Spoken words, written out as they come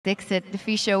Dixit, the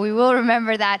Fisho. We will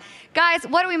remember that. Guys,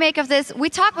 what do we make of this? We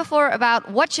talked before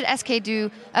about what should SK do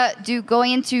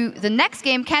going into the next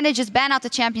game. Can they just ban out the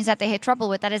champions that they had trouble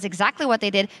with? That is exactly what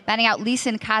they did, banning out Lee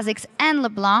Sin, Kha'Zix, and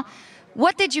LeBlanc.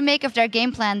 What did you make of their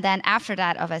game plan then after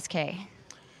that of SK?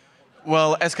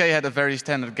 Well, SK had a very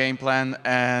standard game plan,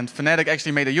 and Fnatic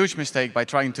actually made a huge mistake by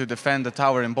trying to defend the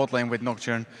tower in bot lane with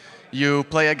Nocturne. You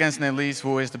play against an analyst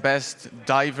who is the best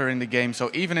diver in the game, so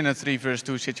even in a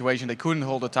 3-versus-2 situation, they couldn't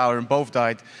hold the tower and both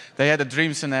died. They had a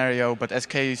dream scenario, but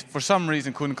SK, for some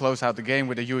reason, couldn't close out the game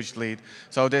with a huge lead.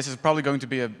 So this is probably going to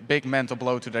be a big mental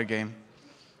blow to their game.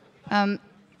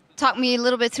 Talk me a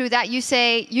little bit through that. You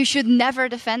say you should never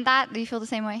defend that. Do you feel the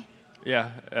same way?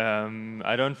 Yeah,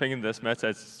 I don't think in this match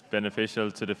it's beneficial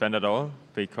to defend at all,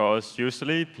 because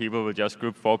usually people will just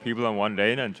group 4 people on one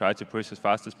lane and try to push as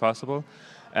fast as possible.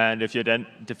 And if you're then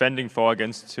defending 4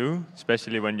 against 2,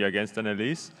 especially when you're against an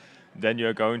Elise, then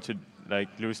you're going to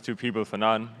lose 2 people for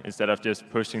none instead of just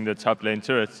pushing the top lane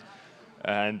turrets.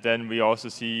 And then we also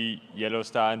see Yellow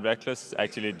Star and Reckless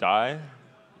actually die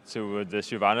to the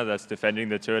Shyvana that's defending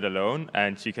the turret alone,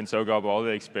 and she can soak up all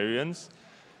the experience.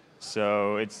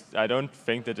 So I don't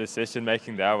think the decision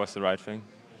making there was the right thing.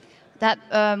 That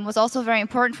was also very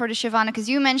important for the Shyvana, because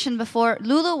you mentioned before,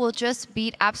 Lulu will just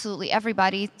beat absolutely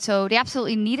everybody, so they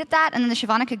absolutely needed that, and then the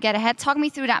Shyvana could get ahead. Talk me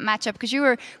through that matchup, because you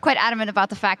were quite adamant about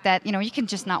the fact that you can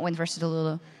just not win versus the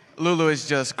Lulu. Lulu is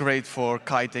just great for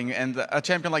kiting, and a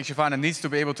champion like Shyvana needs to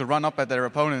be able to run up at their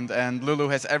opponent, and Lulu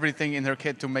has everything in her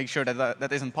kit to make sure that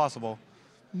that isn't possible.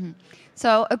 Mm-hmm.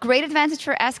 So a great advantage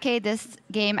for SK this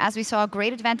game, as we saw a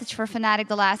great advantage for Fnatic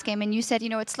the last game, and you said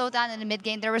it slowed down in the mid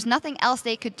game. There was nothing else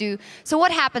they could do. So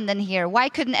what happened then here? Why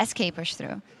couldn't SK push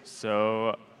through?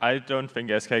 So I don't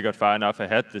think SK got far enough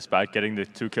ahead, despite getting the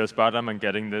 2 kills bottom and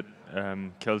getting the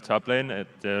kill top lane at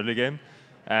the early game.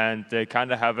 And they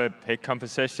kind of have a pick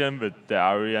composition with the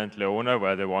Ahri and Leona,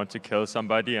 where they want to kill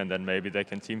somebody and then maybe they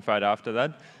can teamfight after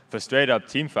that. For straight up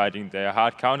teamfighting, they are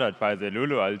hard countered by the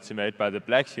Lulu ultimate, by the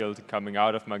Black Shield coming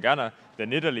out of Morgana, the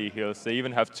Nidalee heals. They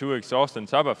even have 2 exhaust on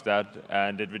top of that,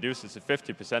 and it reduces to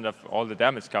 50% of all the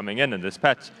damage coming in this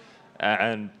patch.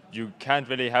 And you can't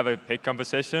really have a pick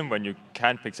composition when you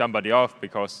can't pick somebody off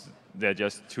because they're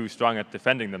just too strong at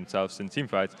defending themselves in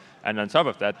teamfights. And on top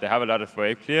of that, they have a lot of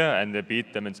wave clear, and they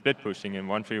beat them in split pushing in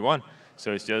 1-3-1.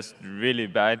 So it's just really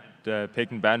bad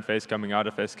pick and ban phase coming out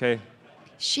of SK.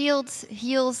 Shields,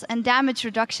 heals, and damage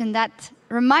reduction. That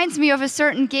reminds me of a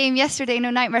certain game yesterday. No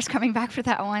Nightmares coming back for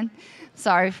that one.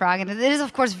 Sorry, Frog. And it is,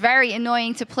 of course, very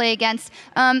annoying to play against.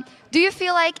 Do you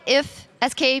feel like if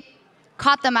SK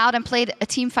caught them out and played a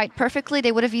team fight perfectly,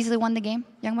 they would have easily won the game,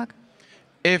 Youngbuck?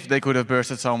 If they could have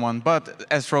bursted someone, but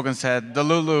as Frogan said, the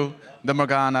Lulu, the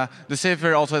Morgana, the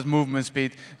Sivir also has movement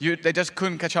speed. They just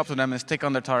couldn't catch up to them and stick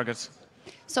on their targets.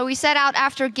 So we set out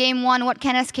after game 1, what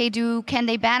can SK do? Can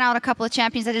they ban out a couple of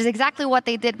champions? That is exactly what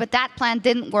they did, but that plan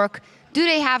didn't work. Do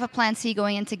they have a plan C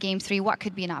going into game 3? What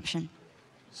could be an option?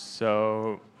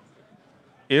 So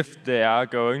if they are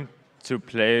going to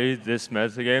play this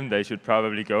meta game, they should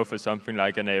probably go for something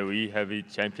like an AoE heavy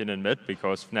champion in mid,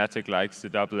 because Fnatic likes the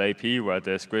double AP where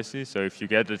they're squishy. So if you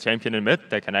get a champion in mid,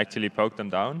 they can actually poke them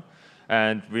down.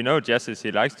 And we know Jessis,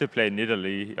 he likes to play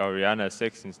Nidalee, Orianna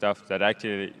 6 and stuff that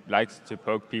actually likes to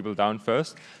poke people down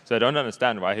first. So I don't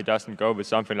understand why he doesn't go with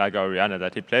something like Orianna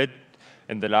that he played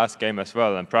in the last game as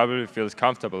well, and probably feels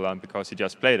comfortable on because he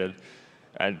just played it.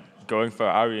 And going for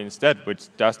Ahri instead, which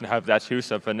doesn't have that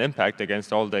huge of an impact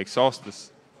against all the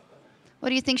exhausters. What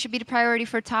do you think should be the priority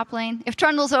for top lane? If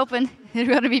Trundle's open, it's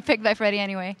going to be picked by Freddy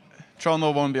anyway.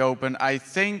 Trundle won't be open. I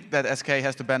think that SK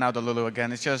has to ban out the Lulu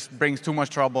again. It just brings too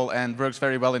much trouble and works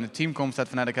very well in the team comps that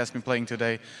Fnatic has been playing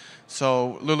today.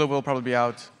 So Lulu will probably be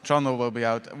out. Trundle will be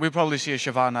out. We'll probably see a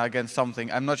Shyvana against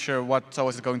something. I'm not sure what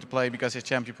Soaz is going to play because his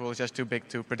champion pool is just too big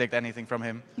to predict anything from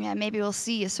him. Yeah, maybe we'll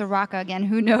see a Soraka again.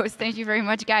 Who knows? Thank you very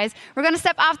much, guys. We're going to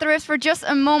step off the rifts for just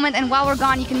a moment, and while we're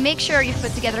gone, you can make sure you've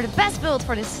put together the best build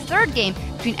for this 3rd game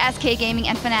between SK Gaming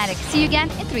and Fnatic. See you again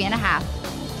in 3.5.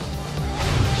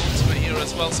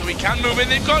 As well, so we can move in.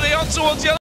 They've got it on towards the other.